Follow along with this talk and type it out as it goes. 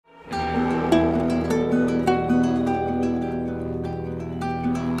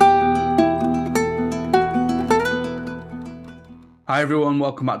Hi everyone,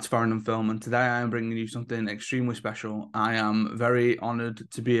 welcome back to Farrand and Film, and today I am bringing you something extremely special. I am very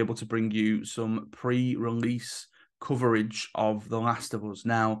honoured to be able to bring you some pre-release coverage of The Last of Us.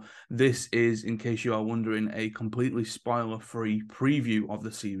 Now, this is, in case you are wondering, a completely spoiler-free preview of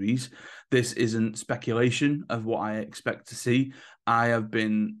the series. This isn't speculation of what I expect to see. I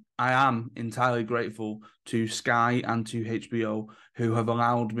am entirely grateful to Sky and to HBO who have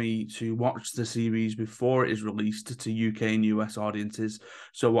allowed me to watch the series before it is released to UK and US audiences.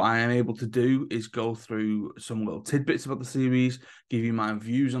 So what I am able to do is go through some little tidbits about the series, give you my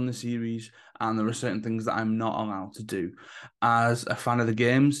views on the series, and there are certain things that I'm not allowed to do. As a fan of the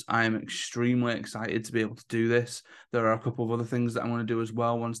games, I am extremely excited to be able to do this. There are a couple of other things that I want to do as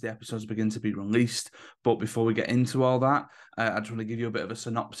well once the episodes begin to be released. But before we get into all that, I just want to give you a bit of a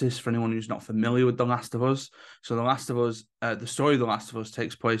synopsis for anyone who's not familiar with The Last of Us. So The Last of Us, the story of The Last of Us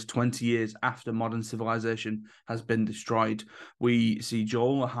takes place 20 years after modern civilization has been destroyed. We see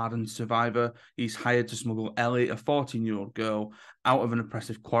Joel, a hardened survivor. He's hired to smuggle Ellie, a 14-year-old girl, out of an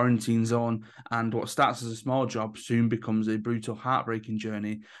oppressive quarantine zone, and what starts as a small job soon becomes a brutal, heartbreaking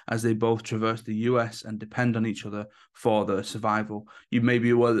journey as they both traverse the US and depend on each other for their survival. You may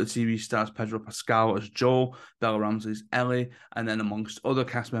be aware that the series stars Pedro Pascal as Joel, Bella Ramsey as Ellie, and then amongst other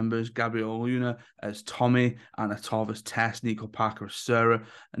cast members, Gabriel Luna as Tommy, Anna Torv as Tess, Nico Parker as Sarah,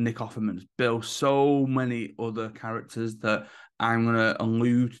 and Nick Offerman as Bill. So many other characters that I'm going to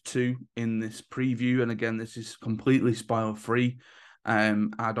allude to in this preview. And again, this is completely spoiler-free. I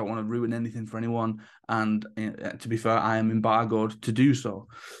don't want to ruin anything for anyone. And to be fair, I am embargoed to do so.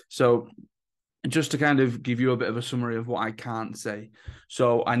 So just to kind of give you a bit of a summary of what I can't say.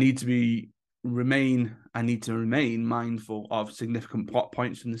 So I need to remain mindful of significant plot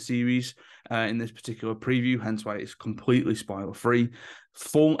points in the series in this particular preview, hence why it's completely spoiler free.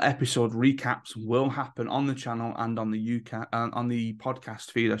 Full episode recaps will happen on the channel and on the UK on the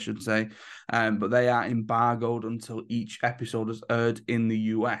podcast feed, I should say, but they are embargoed until each episode is aired in the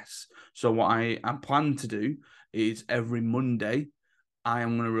US. So what I plan to do is every Monday I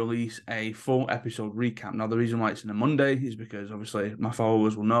am going to release a full episode recap. Now, the reason why it's in a Monday is because obviously my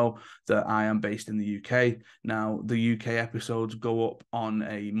followers will know that I am based in the UK. Now, the UK episodes go up on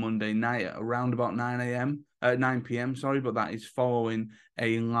a Monday night at around about 9 p.m., sorry, but that is following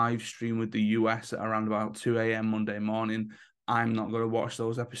a live stream with the US at around about 2 a.m. Monday morning. I'm not going to watch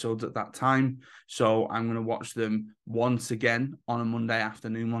those episodes at that time. So I'm going to watch them once again on a Monday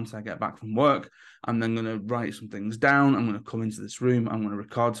afternoon once I get back from work. I'm then going to write some things down. I'm going to come into this room. I'm going to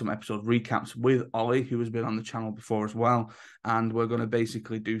record some episode recaps with Ollie, who has been on the channel before as well. And we're going to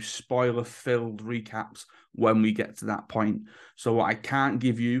basically do spoiler-filled recaps when we get to that point. So what I can't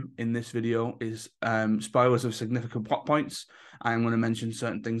give you in this video is spoilers of significant plot points. I'm going to mention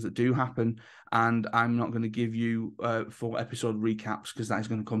certain things that do happen, and I'm not going to give you full episode recaps because that is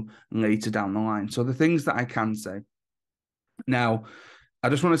going to come later down the line. So the things that I can say. Now, I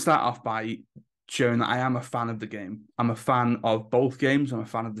just want to start off by showing that I am a fan of the game. I'm a fan of both games. I'm a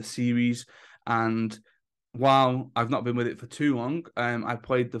fan of the series. And while I've not been with it for too long, I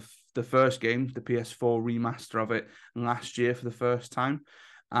played the first game, the PS4 remaster of it, last year for the first time.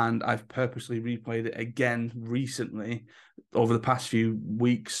 And I've purposely replayed it again recently over the past few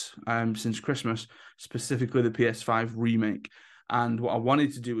weeks since Christmas, specifically the PS5 remake. And what I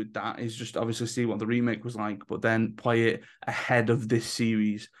wanted to do with that is just obviously see what the remake was like, but then play it ahead of this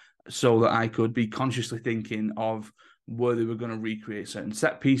series so that I could be consciously thinking of where they were going to recreate certain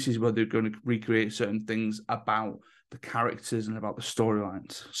set pieces, where they're going to recreate certain things about the characters and about the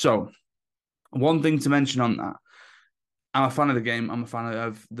storylines. So one thing to mention on that, I'm a fan of the game. I'm a fan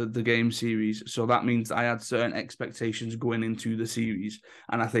of the game series. So that means I had certain expectations going into the series.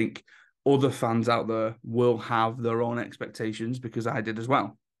 And I think other fans out there will have their own expectations because I did as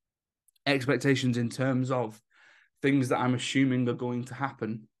well. Expectations in terms of things that I'm assuming are going to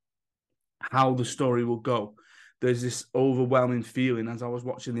happen, how the story will go. There's this overwhelming feeling as I was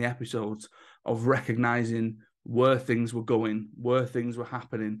watching the episodes of recognizing where things were going, where things were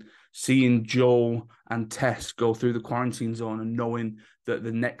happening, seeing Joel and Tess go through the quarantine zone and knowing that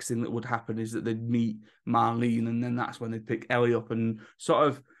the next thing that would happen is that they'd meet Marlene, and then that's when they'd pick Ellie up, and sort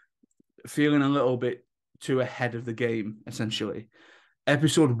of feeling a little bit too ahead of the game, essentially.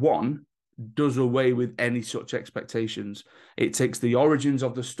 Episode 1 does away with any such expectations. It takes the origins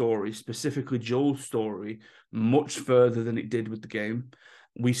of the story, specifically Joel's story, much further than it did with the game.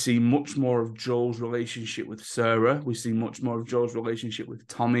 We see much more of Joel's relationship with Sarah. We see much more of Joel's relationship with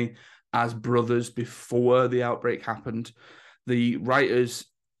Tommy as brothers before the outbreak happened. The writers,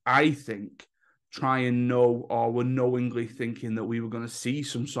 I think, try and know, or were knowingly thinking that we were going to see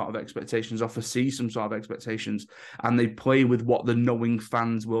some sort of expectations or foresee some sort of expectations, and they play with what the knowing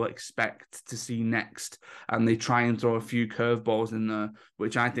fans will expect to see next, and they try and throw a few curveballs in there,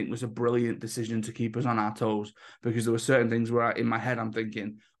 which I think was a brilliant decision to keep us on our toes, because there were certain things where in my head I'm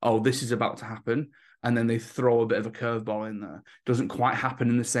thinking, oh, this is about to happen, and then they throw a bit of a curveball in there. It doesn't quite happen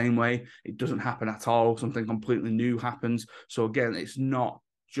in the same way. It doesn't happen at all. Something completely new happens. So again, it's not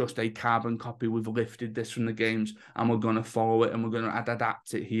just a carbon copy. We've lifted this from the games and we're going to follow it and we're going to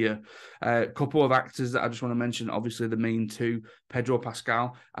adapt it here. A couple of actors that I just want to mention, obviously the main two, Pedro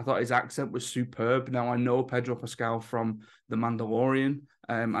Pascal. I thought his accent was superb. Now, I know Pedro Pascal from The Mandalorian.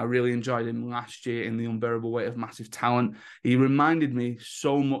 I really enjoyed him last year in The Unbearable Weight of Massive Talent. He reminded me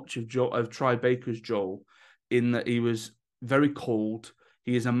so much of Troy Baker's Joel, in that he was very cold.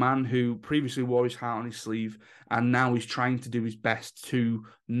 He is a man who previously wore his heart on his sleeve, and now he's trying to do his best to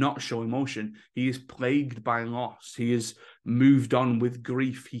not show emotion. He is plagued by loss. He has moved on with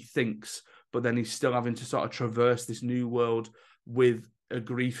grief, he thinks, but then he's still having to sort of traverse this new world with a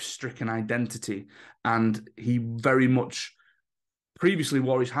grief-stricken identity. And he very much previously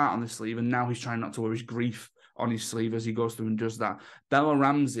wore his heart on his sleeve, and now he's trying not to wear his grief on his sleeve as he goes through and does that. Bella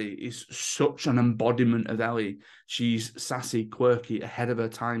Ramsey is such an embodiment of Ellie. She's sassy, quirky, ahead of her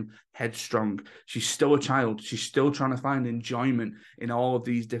time, headstrong. She's still a child. She's still trying to find enjoyment in all of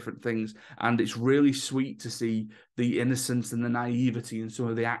these different things. And it's really sweet to see the innocence and the naivety in some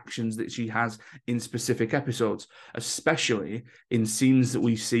of the actions that she has in specific episodes, especially in scenes that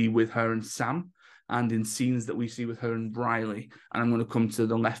we see with her and Sam, and in scenes that we see with her and Riley. And I'm going to come to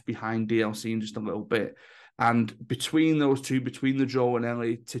the Left Behind DLC in just a little bit. And between those two, between the Joel and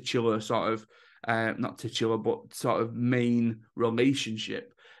Ellie titular sort of, not titular, but sort of main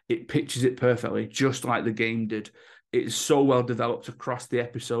relationship, it pictures it perfectly, just like the game did. It's so well developed across the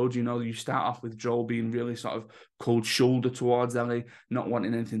episode. You know, you start off with Joel being really sort of cold shoulder towards Ellie, not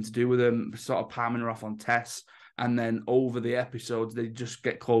wanting anything to do with him, sort of palming her off on Tess. And then over the episodes, they just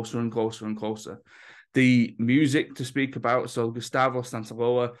get closer and closer and closer. The music to speak about, so Gustavo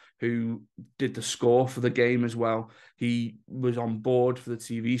Santaolalla, who did the score for the game as well, he was on board for the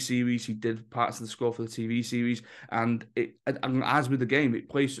TV series. He did parts of the score for the TV series. And as with the game, it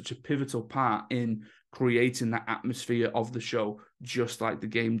plays such a pivotal part in creating that atmosphere of the show, just like the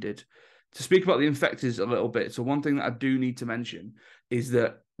game did. To speak about the Infectors a little bit, so one thing that I do need to mention is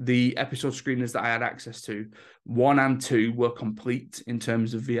that the episode screeners that I had access to, 1 and 2, were complete in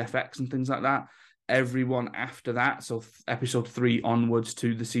terms of VFX and things like that. Everyone after that, so episode 3 onwards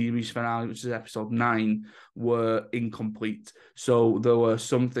to the series finale, which is episode 9, were incomplete. So there were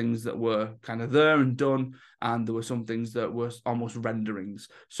some things that were kind of there and done, and there were some things that were almost renderings.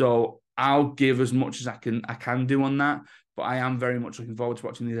 So I'll give as much as I can do on that, but I am very much looking forward to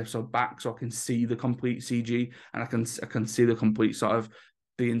watching the episode back so I can see the complete CG and I can see the complete sort of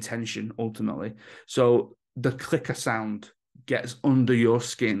the intention ultimately. So the clicker sound gets under your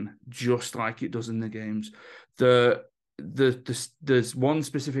skin just like it does in the games. There's one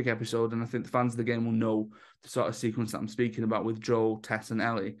specific episode, and I think the fans of the game will know the sort of sequence that I'm speaking about with Joel, Tess, and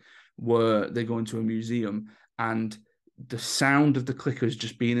Ellie, where they go into a museum and the sound of the clickers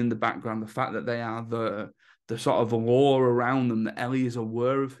just being in the background, the fact that they are the sort of lore around them, that Ellie is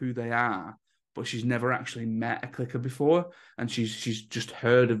aware of who they are, but she's never actually met a clicker before, and she's just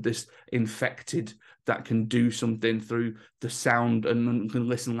heard of this infected that can do something through the sound and can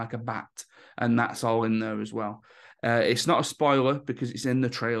listen like a bat, and that's all in there as well. It's not a spoiler because it's in the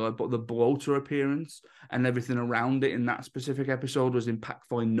trailer, but the bloater appearance and everything around it in that specific episode was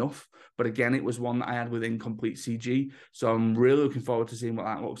impactful enough. But again, it was one that I had with incomplete CG. So I'm really looking forward to seeing what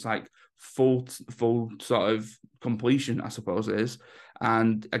that looks like. Full sort of completion, I suppose it is.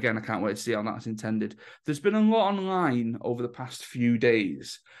 And again, I can't wait to see how that's intended. There's been a lot online over the past few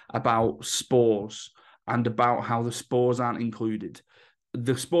days about spores and about how the spores aren't included.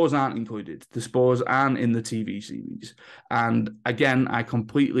 The spores aren't included. The spores aren't in the TV series. And again, I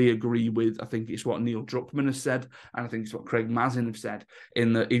completely agree with, I think it's what Neil Druckmann has said, and I think it's what Craig Mazin have said,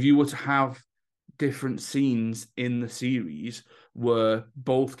 in that if you were to have different scenes in the series where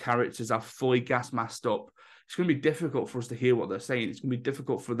both characters are fully gas masked up, it's going to be difficult for us to hear what they're saying. It's going to be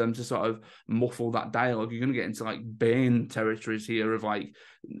difficult for them to sort of muffle that dialogue. You're going to get into like Bane territories here of like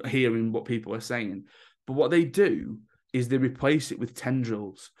hearing what people are saying. But what they do is they replace it with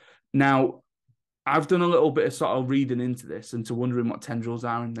tendrils. Now, I've done a little bit of sort of reading into this and to wondering what tendrils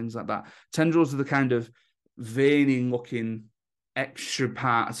are and things like that. Tendrils are the kind of veiny-looking extra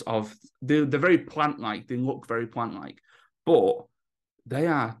parts of... They're very plant-like. They look very plant-like. But they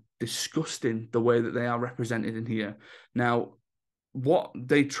are disgusting the way that they are represented in here. Now, what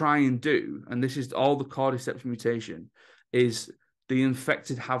they try and do, and this is all the cordyceps mutation, is the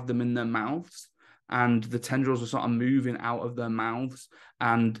infected have them in their mouths, and the tendrils are sort of moving out of their mouths,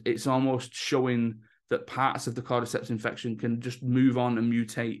 and it's almost showing that parts of the cordyceps infection can just move on and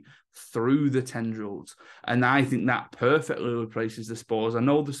mutate through the tendrils. And I think that perfectly replaces the spores. I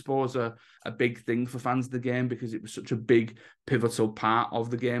know the spores are a big thing for fans of the game because it was such a big pivotal part of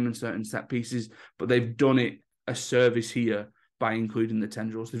the game in certain set pieces, but they've done it a service here by including the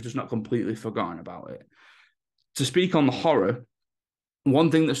tendrils. They've just not completely forgotten about it. To speak on the horror,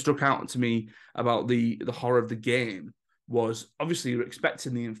 one thing that struck out to me about the horror of the game was obviously you're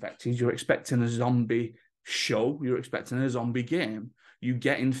expecting the infected, you're expecting a zombie show, you're expecting a zombie game. You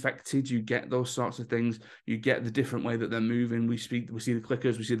get infected, you get those sorts of things, you get the different way that they're moving. We see the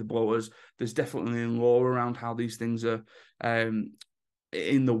clickers, we see the blowers. There's definitely a lore around how these things are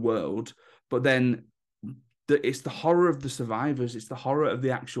in the world. But then it's the horror of the survivors. It's the horror of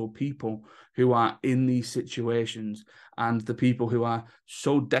the actual people who are in these situations and the people who are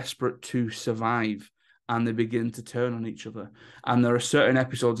so desperate to survive, and they begin to turn on each other. And there are certain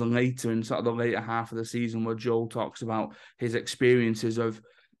episodes later in sort of the later half of the season where Joel talks about his experiences of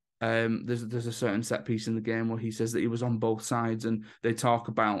there's a certain set piece in the game where he says that he was on both sides, and they talk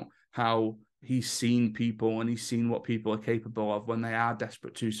about how he's seen people and he's seen what people are capable of when they are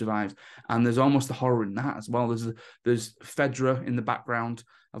desperate to survive. And there's almost a horror in that as well. There's Fedra in the background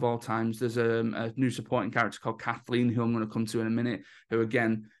of all times. There's a new supporting character called Kathleen, who I'm going to come to in a minute, who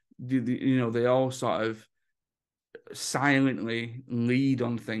again, they all sort of silently lead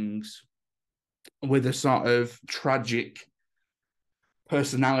on things with a sort of tragic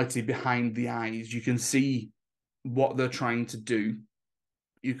personality behind the eyes. You can see what they're trying to do.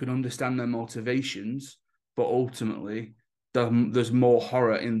 You can understand their motivations, but ultimately there's more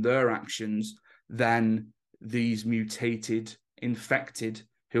horror in their actions than these mutated, infected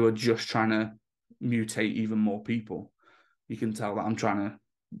who are just trying to mutate even more people. You can tell that I'm trying to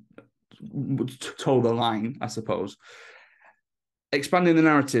toe the line, I suppose. Expanding the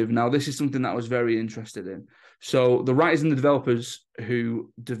narrative. Now, this is something that I was very interested in. So the writers and the developers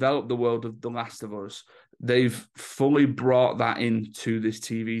who developed the world of The Last of Us, they've fully brought that into this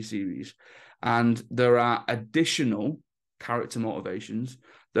TV series. And there are additional character motivations,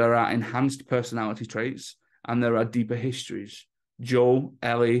 there are enhanced personality traits, and there are deeper histories. Joel,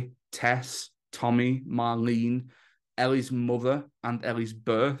 Ellie, Tess, Tommy, Marlene, Ellie's mother and Ellie's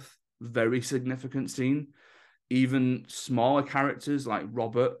birth, very significant scene. Even smaller characters like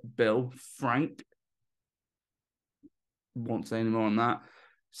Robert, Bill, Frank, won't say any more on that.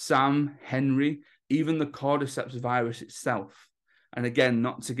 Sam, Henry, even the cordyceps virus itself. And again,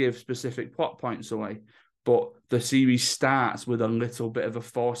 not to give specific plot points away, but the series starts with a little bit of a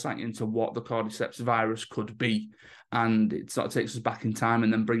foresight into what the cordyceps virus could be. And it sort of takes us back in time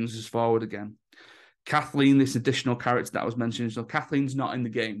and then brings us forward again. Kathleen, this additional character that I was mentioning, so Kathleen's not in the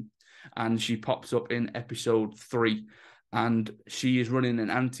game, and she pops up in episode 3, and she is running an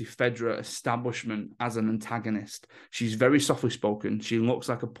anti-Fedra establishment as an antagonist. She's very softly spoken. She looks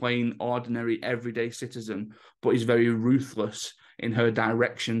like a plain, ordinary, everyday citizen, but is very ruthless in her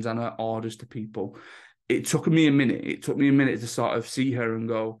directions and her orders to people. It took me a minute. It took me a minute to sort of see her and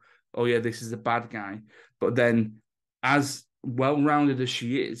go, oh yeah, this is a bad guy. But then, as well-rounded as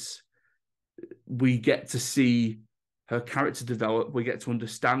she is, we get to see her character develop. We get to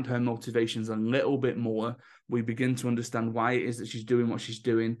understand her motivations a little bit more. We begin to understand why it is that she's doing what she's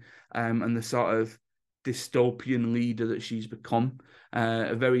doing, and the sort of dystopian leader that she's become.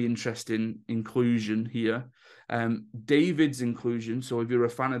 A very interesting inclusion here. David's inclusion, so if you're a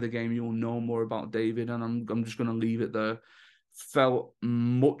fan of the game, you'll know more about David, and I'm just going to leave it there. Felt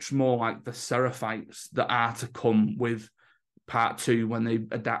much more like the Seraphites that are to come with part 2 when they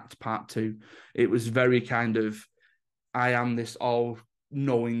adapt part 2. It was very kind of, I am this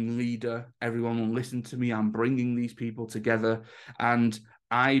all-knowing leader. Everyone will listen to me. I'm bringing these people together. And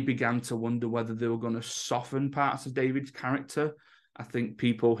I began to wonder whether they were going to soften parts of David's character. I think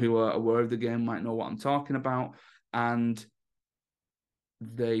people who are aware of the game might know what I'm talking about. And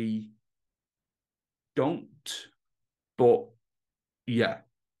they don't. But yeah.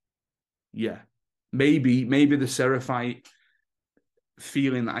 Maybe the Seraphite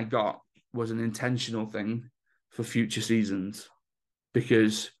feeling that I got was an intentional thing for future seasons,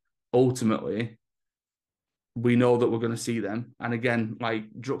 because ultimately we know that we're going to see them. And again,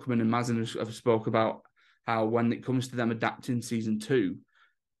 like Druckmann and Mazin have spoke about how when it comes to them adapting season 2,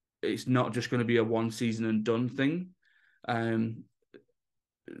 it's not just going to be a one season and done thing.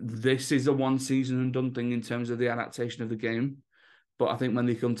 This is a one season and done thing in terms of the adaptation of the game, But I think when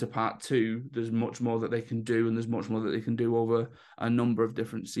they come to part 2, there's much more that they can do, and there's much more that they can do over a number of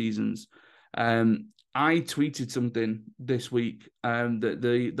different seasons. I tweeted something this week that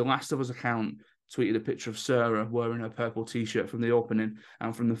the Last of Us account tweeted a picture of Sarah wearing her purple t-shirt from the opening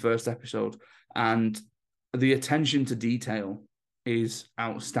and from the first episode. And the attention to detail is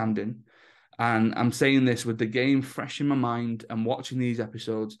outstanding. And I'm saying this with the game fresh in my mind and watching these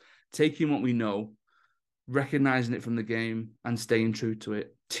episodes, taking what we know, recognizing it from the game and staying true to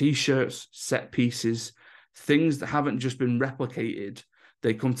it. T-shirts, set pieces, things that haven't just been replicated,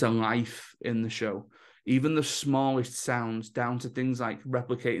 they come to life in the show. Even the smallest sounds, down to things like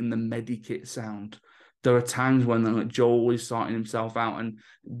replicating the medikit sound. There are times when Joel is sorting himself out, and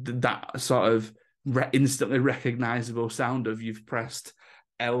that sort of instantly recognizable sound of you've pressed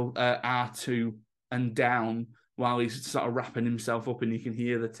R2 and down while he's sort of wrapping himself up, and you can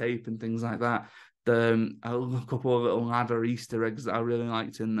hear the tape and things like that. A couple of little ladder Easter eggs that I really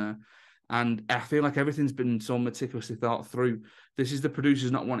liked in there. And I feel like everything's been so meticulously thought through. This is the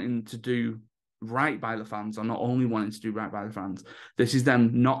producers not wanting to do right by the fans, or not only wanting to do right by the fans. This is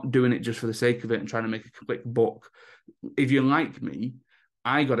them not doing it just for the sake of it and trying to make a quick buck. If you're like me,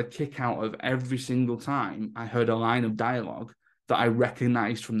 I got a kick out of every single time I heard a line of dialogue that I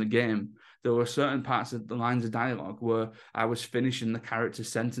recognized from the game. There were certain parts of the lines of dialogue where I was finishing the characters'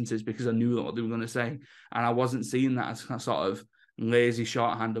 sentences because I knew what they were going to say. And I wasn't seeing that as sort of lazy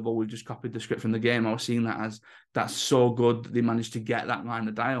shorthand of, oh, we've just copied the script from the game. I was seeing that as, that's so good that they managed to get that line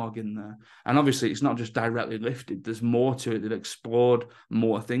of dialogue in there. And obviously, it's not just directly lifted. There's more to it. They've explored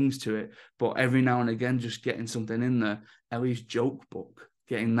more things to it. But every now and again, just getting something in there. Ellie's joke book,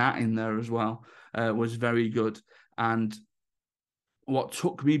 getting that in there as well, was very good. And what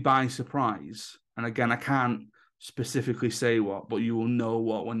took me by surprise, and again, I can't specifically say what, but you will know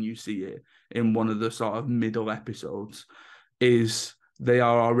what when you see it in one of the sort of middle episodes, is they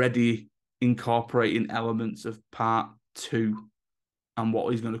are already incorporating elements of part 2 and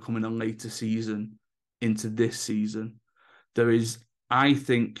what is going to come in a later season into this season. There is, I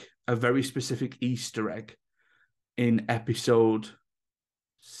think, a very specific Easter egg in episode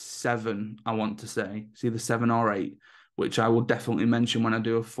 7, I want to say. It's either 7 or 8, which I will definitely mention when I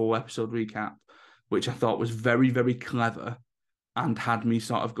do a full episode recap, which I thought was very, very clever and had me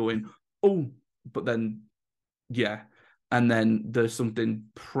sort of going, oh, but then, yeah. And then there's something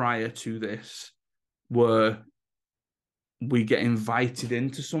prior to this where we get invited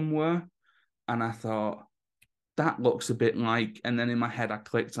into somewhere, and I thought, that looks a bit like, and then in my head I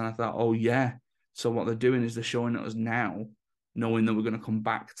clicked and I thought, oh yeah, so what they're doing is they're showing it us now, knowing that we're going to come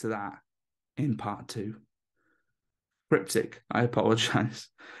back to that in part 2. Cryptic, I apologize.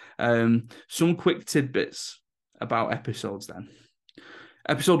 Some quick tidbits about episodes then.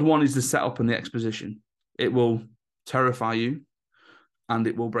 Episode 1 is the setup and the exposition. It will terrify you and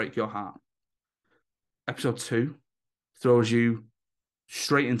it will break your heart. Episode 2 throws you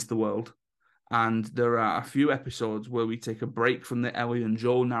straight into the world, and there are a few episodes where we take a break from the Ellie and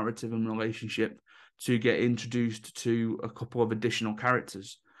Joel narrative and relationship to get introduced to a couple of additional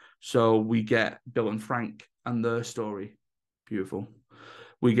characters. So we get Bill and Frank and their story. Beautiful.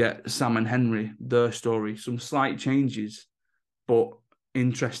 We get Sam and Henry, their story. Some slight changes, but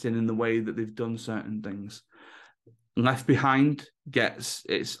interesting in the way that they've done certain things. Left Behind gets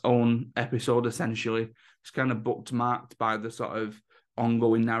its own episode, essentially. It's kind of bookmarked by the sort of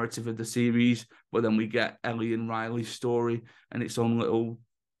ongoing narrative of the series, but then we get Ellie and Riley's story and its own little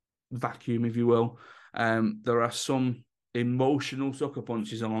vacuum, if you will. There are some emotional sucker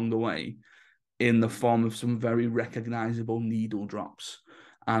punches along the way in the form of some very recognizable needle drops.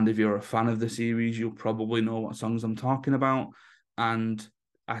 And if you're a fan of the series, you'll probably know what songs I'm talking about. And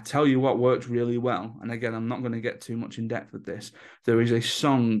I tell you what worked really well. And again, I'm not going to get too much in depth with this. There is a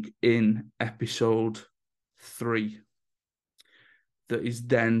song in episode 3 that is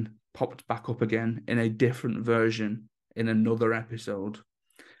then popped back up again in a different version in another episode.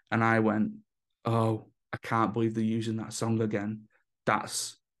 And I went, oh, I can't believe they're using that song again.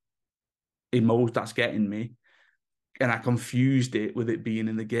 That's getting me. And I confused it with it being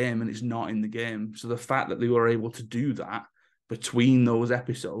in the game, and it's not in the game. So the fact that they were able to do that between those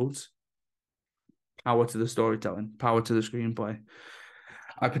episodes, power to the storytelling, power to the screenplay.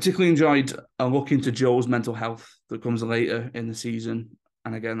 I particularly enjoyed a look into Joel's mental health that comes later in the season.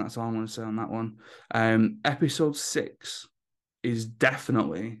 And again, that's all I'm going to say on that one. Episode 6 is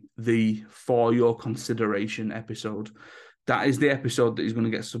definitely the For Your Consideration episode. That is the episode that is going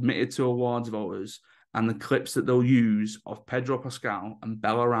to get submitted to awards voters, and the clips that they'll use of Pedro Pascal and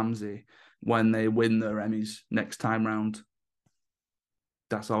Bella Ramsey when they win their Emmys next time round.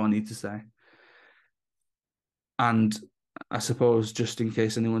 That's all I need to say. And I suppose just in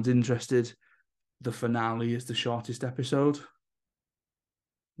case anyone's interested, the finale is the shortest episode.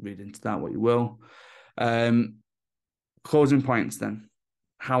 Read into that what you will. Closing points then.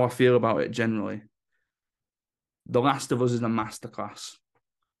 How I feel about it generally. The Last of Us is a masterclass.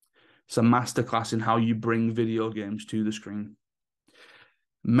 It's a masterclass in how you bring video games to the screen.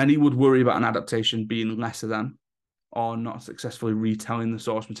 Many would worry about an adaptation being lesser than or not successfully retelling the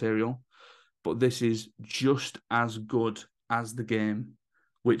source material, but this is just as good as the game,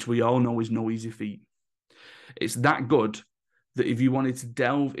 which we all know is no easy feat. It's that good that if you wanted to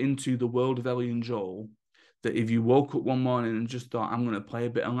delve into the world of Ellie and Joel, that if you woke up one morning and just thought, I'm going to play a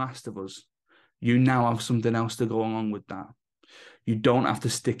bit of Last of Us, you now have something else to go along with that. You don't have to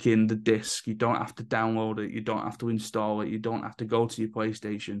stick in the disc. You don't have to download it. You don't have to install it. You don't have to go to your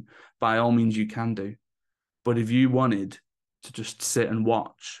PlayStation. By all means, you can do. But if you wanted to just sit and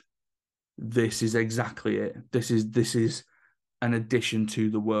watch, this is exactly it. This is an addition to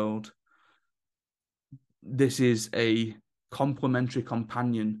the world. This is a complementary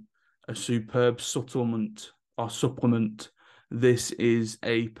companion, a superb supplement or supplement. This is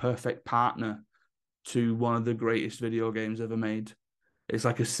a perfect partner to one of the greatest video games ever made. It's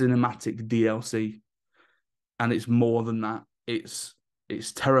like a cinematic DLC, and it's more than that. It's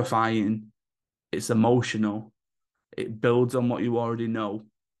terrifying. It's emotional. It builds on what you already know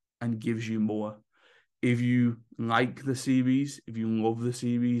and gives you more. If you like the series, if you love the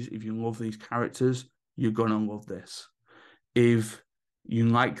series, if you love these characters, you're gonna love this. If you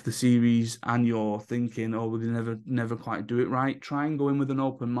like the series and you're thinking, oh, we never quite do it right, try and go in with an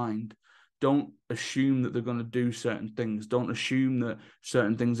open mind. Don't assume that they're going to do certain things. Don't assume that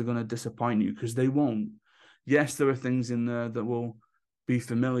certain things are going to disappoint you, because they won't. Yes, there are things in there that will be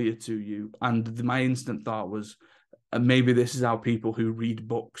familiar to you. And my instant thought was, maybe this is how people who read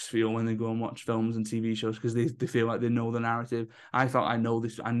books feel when they go and watch films and TV shows, because they feel like they know the narrative. I felt I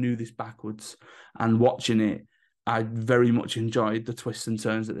knew this backwards. And watching it, I very much enjoyed the twists and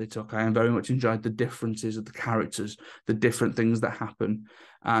turns that they took. I very much enjoyed the differences of the characters, the different things that happen.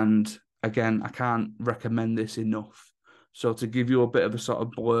 And again, I can't recommend this enough. So to give you a bit of a sort of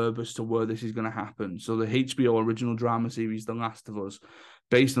blurb as to where this is going to happen. So the HBO original drama series, The Last of Us,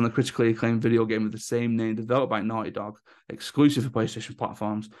 based on the critically acclaimed video game of the same name, developed by Naughty Dog, exclusive for PlayStation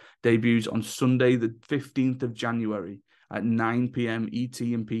platforms, debuts on Sunday, the 15th of January at 9 p.m. ET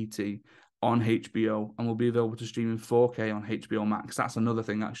and PT on HBO, and will be available to stream in 4K on HBO Max. That's another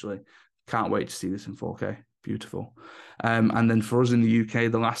thing, actually. Can't wait to see this in 4K. Beautiful. And then for us in the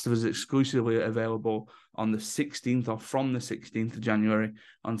UK, The Last of Us is exclusively available on the 16th or from the 16th of January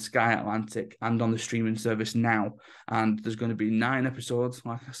on Sky Atlantic and on the streaming service now. And there's going to be 9 episodes,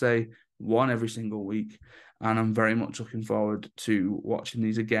 like I say, one every single week. And I'm very much looking forward to watching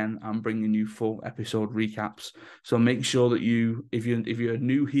these again and bringing you full episode recaps. So make sure that if you're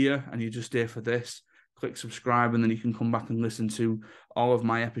new here and you're just here for this, click subscribe, and then you can come back and listen to all of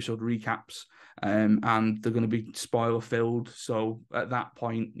my episode recaps. And they're going to be spoiler filled. So at that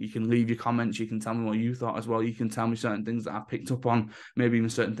point, you can leave your comments. You can tell me what you thought as well. You can tell me certain things that I picked up on, maybe even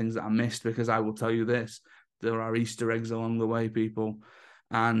certain things that I missed, because I will tell you this: there are Easter eggs along the way, people.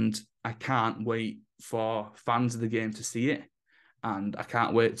 And I can't wait for fans of the game to see it. And I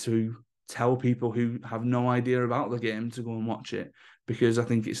can't wait to tell people who have no idea about the game to go and watch it, because I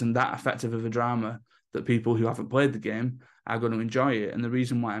think it's in that effective of a drama that people who haven't played the game are going to enjoy it. And the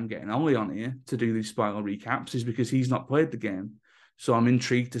reason why I'm getting Ollie on here to do these spoiler recaps is because he's not played the game. So I'm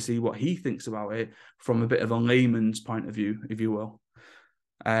intrigued to see what he thinks about it from a bit of a layman's point of view, if you will.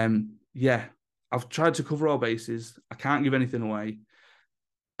 Yeah, I've tried to cover all bases. I can't give anything away.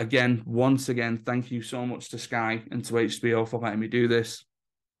 Again, once again, thank you so much to Sky and to HBO for letting me do this.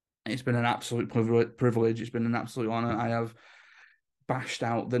 It's been an absolute privilege. It's been an absolute honor. I have bashed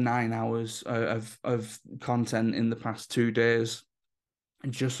out the 9 hours of content in the past 2 days,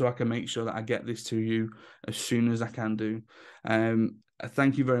 just so I can make sure that I get this to you as soon as I can do.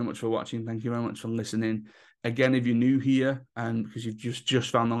 Thank you very much for watching. Thank you very much for listening. Again, if you're new here and because you've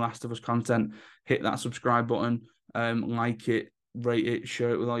just found The Last of Us content, hit that subscribe button, like it, rate it, share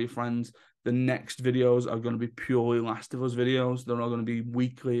it with all your friends. The next videos are going to be purely Last of Us videos. They're all going to be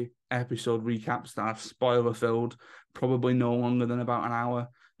weekly episode recaps that are spoiler filled, probably no longer than about an hour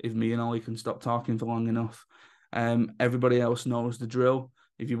if me and Ollie can stop talking for long enough. Everybody else knows the drill.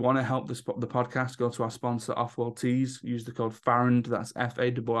 If you want to help the podcast, go to our sponsor, Offworld Tees. Use the code Farrand, that's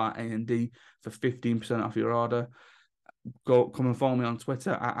FARRAND, for 15% off your order. Come and follow me on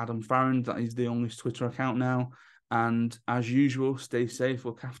Twitter at Adam Farrand. That is the only Twitter account now. And as usual, stay safe,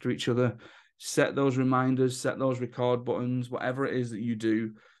 look after each other, set those reminders, set those record buttons, whatever it is that you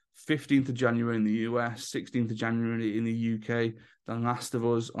do, 15th of January in the US, 16th of January in the UK. The Last of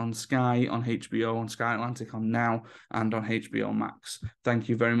Us on Sky, on HBO, on Sky Atlantic, on Now, and on HBO Max. Thank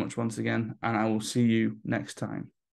you very much once again, and I will see you next time.